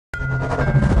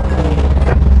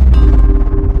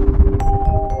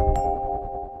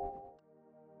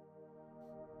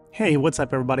Hey, what's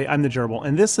up everybody? I'm the Gerbil,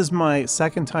 and this is my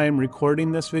second time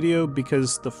recording this video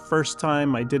because the first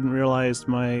time I didn't realize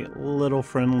my little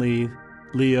friendly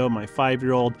Leo, my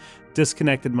 5-year-old,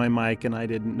 disconnected my mic and I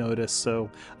didn't notice.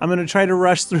 So I'm going to try to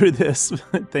rush through this.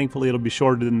 Thankfully, it'll be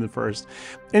shorter than the first.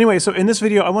 Anyway, so in this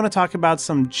video, I want to talk about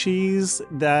some cheese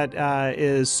that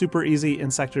is super easy in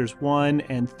sectors 1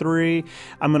 and 3.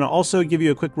 I'm going to also give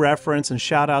you a quick reference and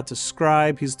shout out to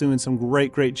Scribe. He's doing some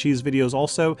great cheese videos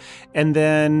also. And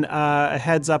then a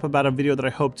heads up about a video that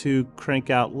I hope to crank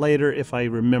out later if I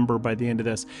remember by the end of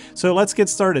this. So let's get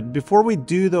started. Before we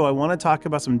do though, I want to talk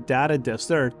about some data diffs.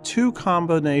 There are two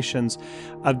combinations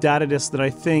of data disks that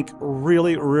I think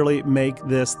really make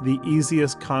this the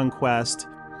easiest conquest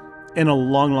in a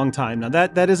long time. Now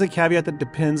that is a caveat that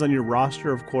depends on your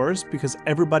roster, of course, because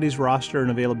everybody's roster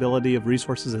and availability of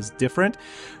resources is different.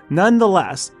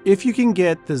 Nonetheless, if you can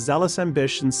get the Zealous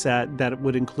Ambition set that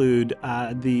would include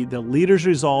the Leader's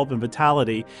Resolve and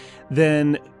Vitality,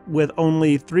 then with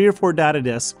only 3 or 4 data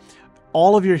disks,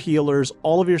 all of your healers,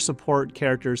 all of your support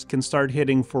characters can start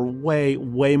hitting for way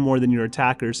more than your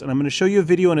attackers. And I'm going to show you a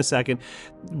video in a second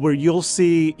where you'll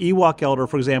see Ewok Elder,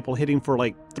 for example, hitting for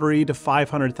like 300,000 to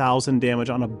 500,000 damage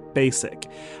on a basic.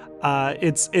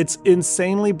 It's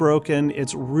insanely broken.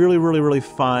 It's really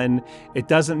fun. It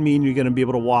doesn't mean you're going to be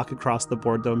able to walk across the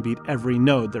board though and beat every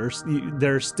node.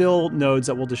 There's still nodes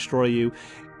that will destroy you.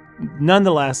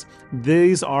 Nonetheless,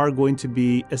 these are going to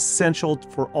be essential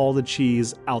for all the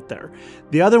cheese out there.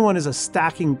 The other one is a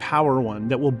stacking power one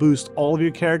that will boost all of your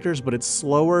characters, but it's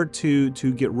slower to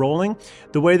get rolling.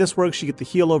 The way this works, you get the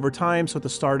heal over time. So at the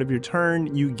start of your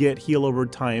turn, you get heal over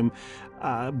time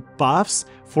buffs.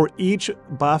 For each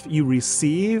buff you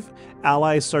receive,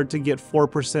 allies start to get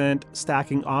 4%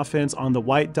 stacking offense on the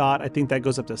white dot. I think that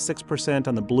goes up to 6%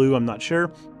 on the blue, I'm not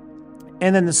sure.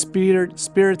 And then the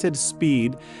spirited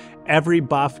speed, every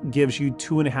buff gives you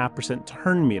 2.5%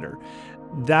 turn meter.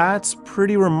 That's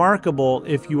pretty remarkable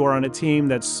if you are on a team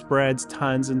that spreads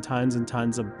tons and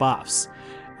tons of buffs.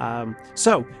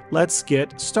 So let's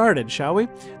get started, shall we?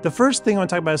 The first thing I want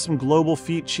to talk about is some global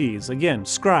feat cheese. Again,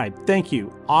 Scribe, thank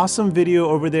you. Awesome video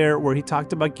over there where he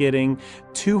talked about getting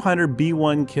 200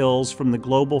 B1 kills from the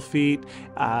global feat,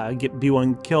 get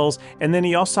B1 kills. And then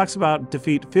he also talks about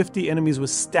defeat 50 enemies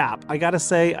with STAP. I gotta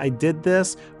say, I did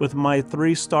this with my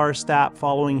 3-star STAP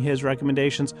following his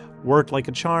recommendations. Worked like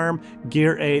a charm,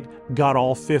 gear 8, got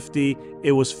all 50.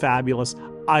 It was fabulous.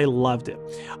 I loved it.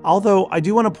 Although I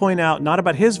do want to point out, not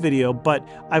about his video, but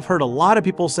I've heard a lot of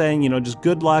people saying, you know, just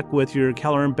good luck with your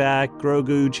Keller and Beck,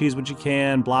 Grogu, cheese what you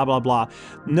can, blah, blah, blah.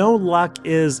 No luck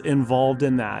is involved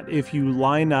in that if you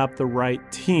line up the right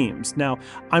teams. Now,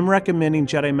 I'm recommending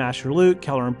Jedi Master Luke,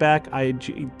 Keller and Beck,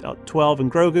 IG-12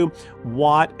 and Grogu,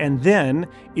 Watt, and then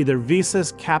either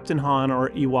Visas, Captain Han, or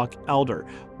Ewok Elder.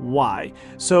 Why?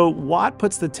 So Watt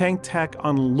puts the tank tech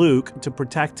on Luke to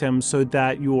protect him so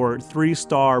that your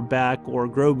 3-star Beck or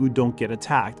Grogu don't get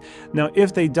attacked. Now,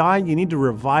 if they die, you need to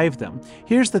revive them.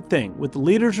 Here's the thing, with the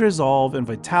Leader's Resolve and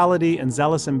Vitality and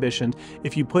Zealous Ambition,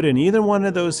 if you put in either one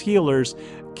of those healers,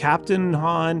 Captain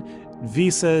Han,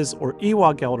 Visas, or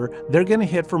Ewok Elder, they're going to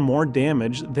hit for more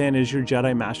damage than is your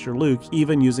Jedi Master Luke,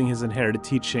 even using his Inherited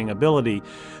Teaching ability.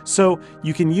 So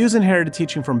you can use Inherited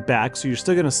Teaching from Beck, so you're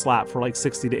still going to slap for like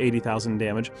 60,000 to 80,000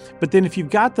 damage. But then if you've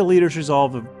got the Leader's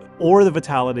Resolve or the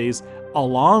Vitalities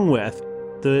along with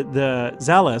the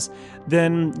Zealous,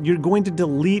 then you're going to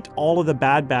delete all of the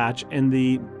Bad Batch in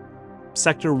the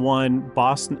Sector 1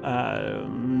 boss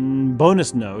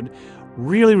bonus node.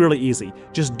 Really easy.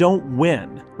 Just don't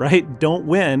win, right? Don't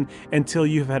win until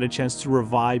you've had a chance to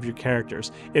revive your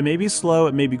characters. It may be slow,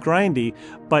 it may be grindy,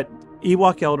 but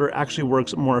Ewok Elder actually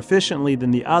works more efficiently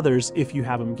than the others if you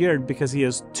have him geared because he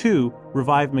has 2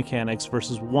 revive mechanics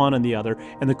versus 1 on the other,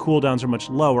 and the cooldowns are much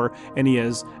lower, and he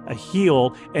has a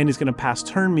heal, and he's going to pass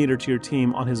turn meter to your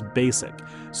team on his basic.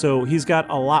 So he's got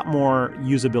a lot more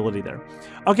usability there.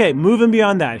 Okay, moving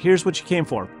beyond that, here's what you came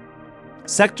for.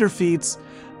 Sector feats.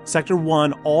 Sector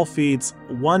 1, all feats,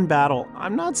 1 battle.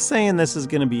 I'm not saying this is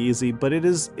going to be easy, but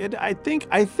I think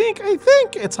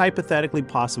it's hypothetically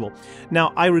possible.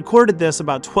 Now, I recorded this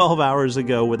about 12 hours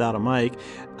ago without a mic,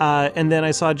 and then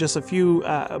I saw just a few,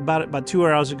 about 2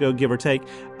 hours ago, give or take,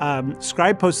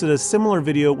 Scribe posted a similar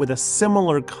video with a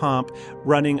similar comp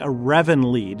running a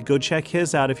Revan lead. Go check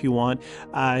his out if you want.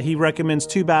 He recommends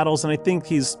 2 battles, and I think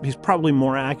he's probably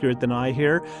more accurate than I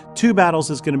here. 2 battles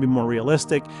is going to be more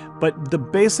realistic, but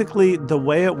basically the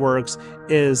way it works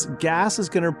is gas is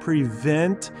going to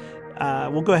prevent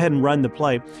we'll go ahead and run the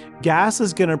play. Gas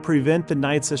is going to prevent the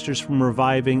Night Sisters from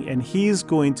reviving, and he's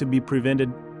going to be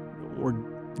prevented, or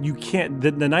you can't,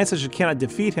 the Night Sisters cannot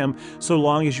defeat him so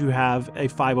long as you have a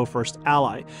 501st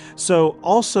ally. So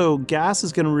also Gas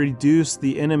is going to reduce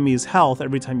the enemy's health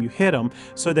every time you hit him,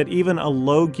 so that even a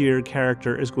low gear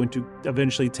character is going to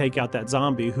eventually take out that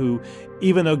zombie who,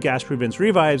 even though Gas prevents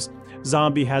revives,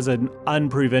 zombie has an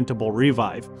unpreventable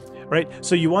revive. Right?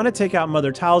 So you want to take out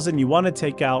Mother Talzin, you want to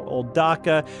take out Old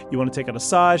Daka, you want to take out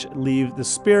Asajj, leave the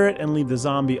spirit and leave the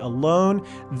zombie alone.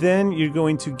 Then you're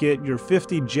going to get your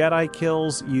 50 Jedi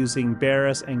kills using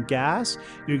Barriss and Gas.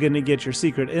 You're going to get your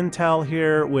secret intel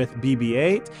here with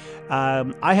BB-8.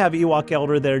 I have Ewok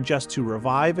Elder there just to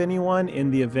revive anyone in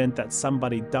the event that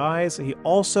somebody dies. He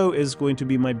also is going to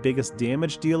be my biggest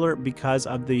damage dealer because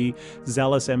of the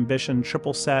Zealous Ambition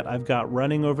triple set I've got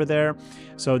running over there.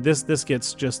 So this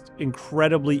gets just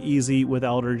incredibly easy with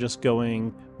Elder just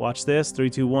going, watch this, 3,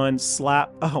 2, 1,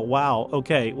 slap. Oh, wow.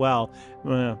 Okay, well,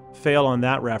 fail on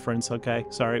that reference. Okay,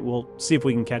 sorry. We'll see if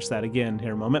we can catch that again here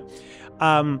in a moment.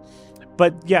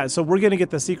 But yeah, so we're going to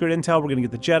get the secret intel. We're going to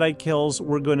get the Jedi kills.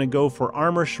 We're going to go for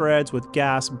armor shreds with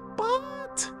Gas,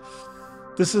 but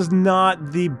this is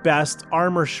not the best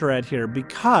armor shred here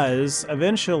because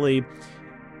eventually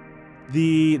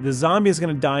the zombie is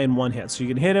going to die in one hit. So you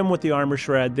can hit him with the armor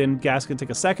shred, then Gas can take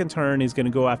a second turn, he's going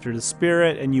to go after the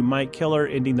spirit, and you might kill her,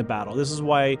 ending the battle. This is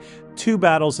why 2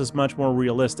 battles is much more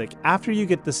realistic. After you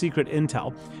get the secret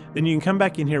intel, then you can come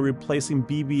back in here replacing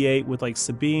BB-8 with like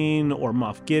Sabine or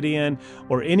Moff Gideon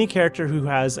or any character who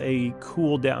has a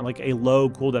cooldown, like a low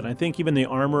cooldown. I think even the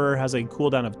armorer has a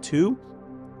cooldown of 2.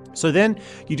 So then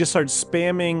you just start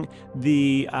spamming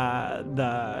the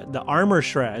armor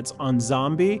shreds on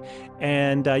zombie,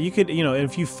 and you could, you know,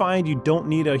 if you find you don't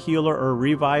need a healer or a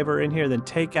reviver in here, then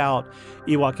take out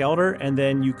Ewok Elder, and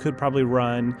then you could probably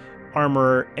run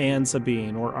Armor and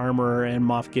Sabine or Armor and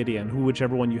Moff Gideon,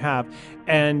 whichever one you have,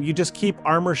 and you just keep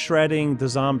armor shredding the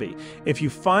zombie. If you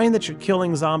find that you're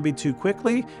killing zombie too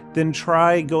quickly, then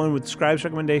try going with Scribe's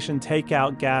recommendation, take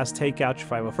out Gas, take out your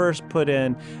 501st, put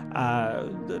in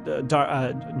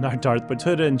not Darth, but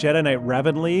put in Jedi Knight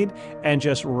Revan lead and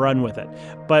just run with it.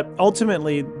 But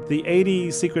ultimately, the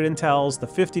 80 secret intels, the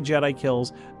 50 Jedi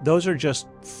kills, those are just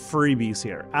freebies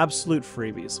here, absolute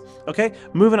freebies. Okay,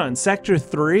 moving on, Sector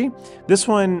 3. This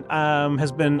one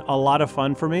has been a lot of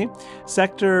fun for me.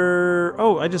 Sector,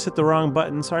 oh, I just hit the wrong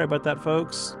button. Sorry about that,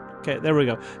 folks. Okay, there we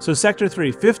go. So Sector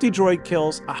 3, 50 droid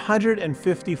kills,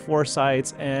 150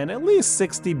 Foresights, and at least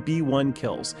 60 B1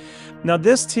 kills. Now,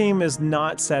 this team is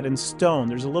not set in stone.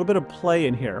 There's a little bit of play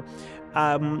in here.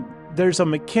 There's a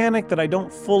mechanic that I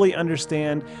don't fully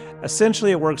understand.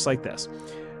 Essentially, it works like this.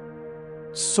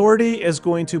 Sortie is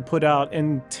going to put out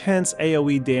intense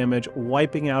AoE damage,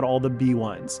 wiping out all the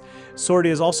B1s. Sortie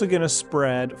is also going to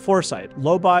spread Foresight.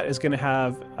 Lobot is going to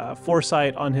have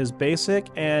Foresight on his basic,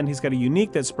 and he's got a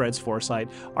unique that spreads Foresight.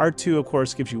 R2, of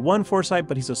course, gives you 1 Foresight,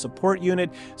 but he's a support unit.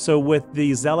 So with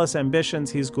the Zealous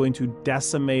Ambitions, he's going to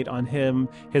decimate on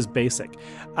his basic.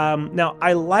 Now,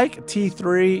 I like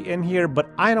T3 in here, but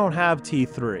I don't have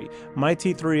T3. My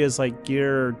T3 is like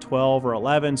gear 12 or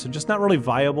 11, so just not really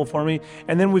viable for me.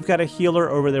 And then we've got a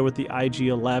healer over there with the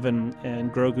IG-11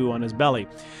 and Grogu on his belly.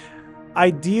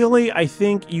 Ideally, I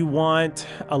think you want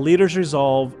a Leader's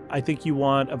Resolve. I think you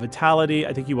want a Vitality.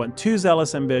 I think you want 2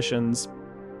 Zealous Ambitions.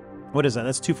 What is that?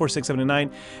 That's 2, 4, 6, 7, and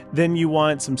 9. Then you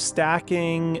want some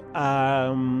stacking,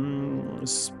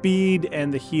 speed,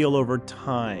 and the heal over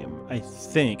time, I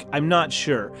think. I'm not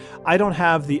sure. I don't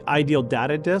have the ideal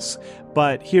data disk,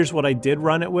 but here's what I did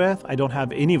run it with. I don't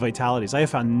have any vitalities. I have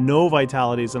found no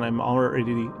vitalities, and I'm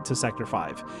already to Sector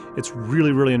 5. It's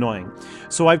really, really annoying.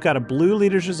 So I've got a blue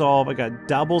Leader's Resolve. I got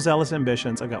double Zealous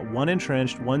Ambitions. I've got 1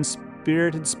 Entrenched, 1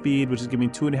 Spirited Speed, which is giving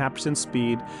me 2.5%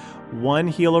 speed, 1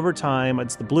 heal over time,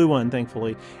 it's the blue one,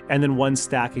 thankfully, and then 1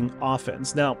 stacking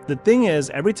offense. Now, the thing is,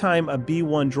 every time a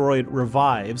B1 droid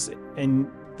revives,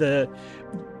 and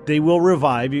they will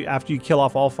revive you after you kill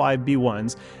off all 5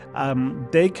 B1s,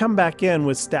 they come back in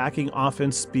with stacking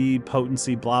offense, speed,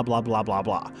 potency, blah, blah, blah, blah,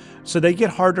 blah. So they get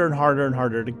harder and harder and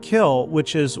harder to kill,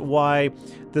 which is why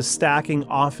the stacking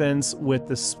offense with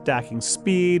the stacking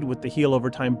speed, with the heal over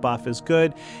time buff is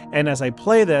good. And as I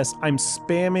play this, I'm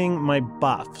spamming my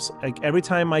buffs. Like every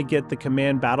time I get the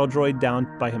command battle droid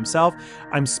down by himself,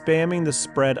 I'm spamming the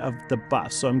spread of the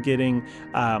buffs. So I'm getting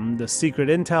the secret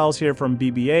intels here from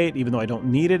BB-8, even though I don't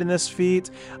need it in this feat.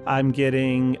 I'm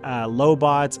getting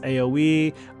Lobot's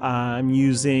AoE. I'm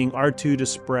using R2 to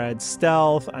spread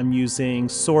stealth. I'm using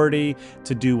Sortie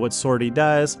to do what Sortie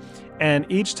does. And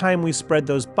each time we spread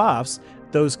those buffs,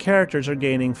 those characters are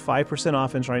gaining 5%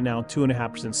 offense right now,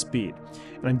 2.5% speed.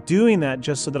 And I'm doing that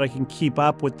just so that I can keep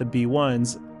up with the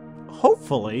B1s,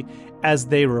 hopefully, as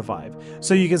they revive.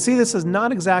 So you can see this is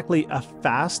not exactly a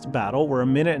fast battle. We're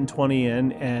 1:20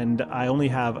 in, and I only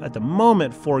have, at the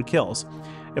moment, 4 kills.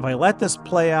 If I let this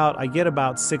play out, I get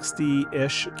about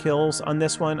 60-ish kills on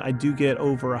this one. I do get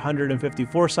over 150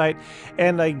 Foresight,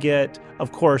 and I get,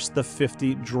 of course, the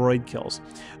 50 droid kills.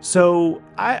 So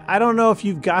I don't know if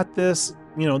you've got this,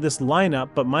 you know, this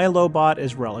lineup, but my Lobot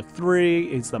is Relic 3.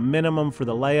 It's the minimum for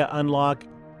the Leia unlock.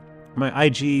 My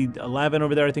IG-11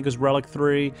 over there, I think, is Relic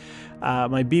 3.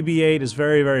 My BB-8 is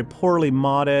very, very poorly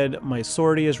modded. My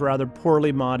Sortie is rather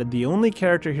poorly modded. The only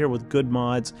character here with good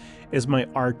mods is my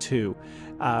R2.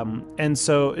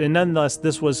 And nonetheless,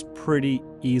 this was pretty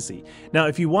easy. Now,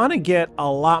 if you want to get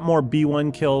a lot more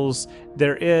B1 kills,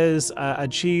 there is a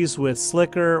cheese with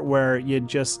Slicker where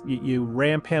you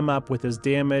ramp him up with his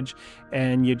damage,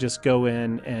 and you just go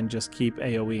in and just keep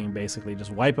AoEing, basically.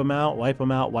 Just wipe him out, wipe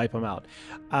him out, wipe him out.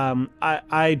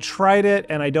 I tried it,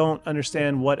 and I don't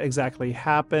understand what exactly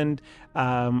happened.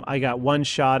 I got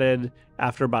one-shotted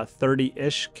after about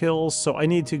 30-ish kills, so I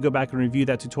need to go back and review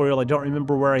that tutorial. I don't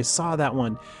remember where I saw that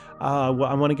one. Well,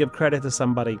 I want to give credit to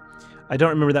somebody. I don't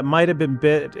remember. That might have been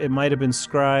Bit. It might have been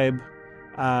Scribe.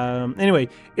 Anyway,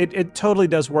 it totally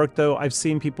does work, though. I've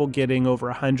seen people getting over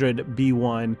 100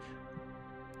 B1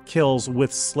 kills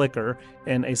with Slicker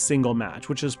in a single match,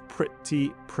 which is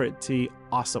pretty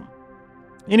awesome.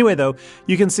 Anyway, though,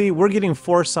 you can see we're getting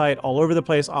Foresight all over the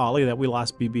place. Oh, look at that. We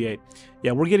lost BB-8.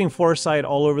 Yeah, we're getting Foresight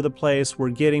all over the place. We're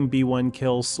getting B1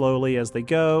 kills slowly as they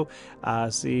go.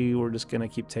 See, we're just going to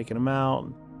keep taking them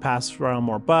out. Pass around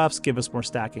more buffs, give us more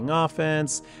stacking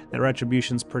offense. That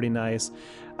Retribution's pretty nice.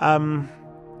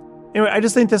 Anyway, I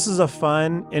just think this is a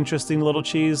fun, interesting little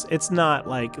cheese. It's not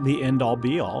like the end-all,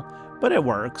 be-all, but it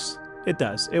works. It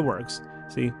does. It works.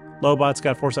 See, Lobot's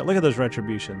got Foresight. Look at those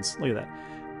Retributions. Look at that.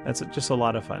 That's just a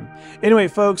lot of fun. Anyway,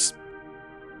 folks,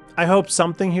 I hope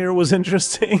something here was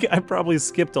interesting. I probably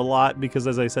skipped a lot because,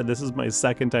 as I said, this is my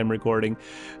second time recording.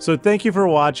 So thank you for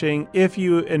watching. If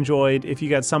you enjoyed, if you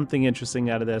got something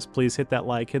interesting out of this, please hit that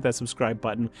like, hit that subscribe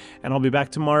button, and I'll be back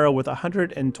tomorrow with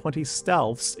 120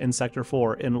 stealths in Sector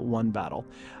 4 in one battle.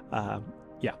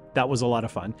 Yeah, that was a lot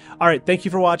of fun. All right, thank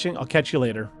you for watching. I'll catch you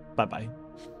later. Bye-bye.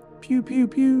 Pew, pew,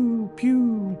 pew,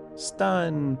 pew,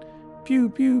 stun. Pew,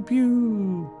 pew,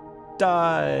 pew.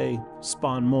 Die.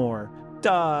 Spawn more.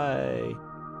 Die.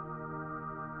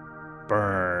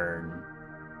 Burn.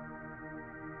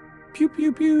 Pew,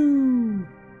 pew, pew.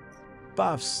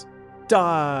 Buffs.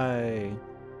 Die.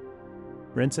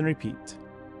 Rinse and repeat.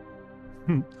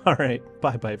 All right.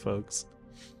 Bye-bye, folks.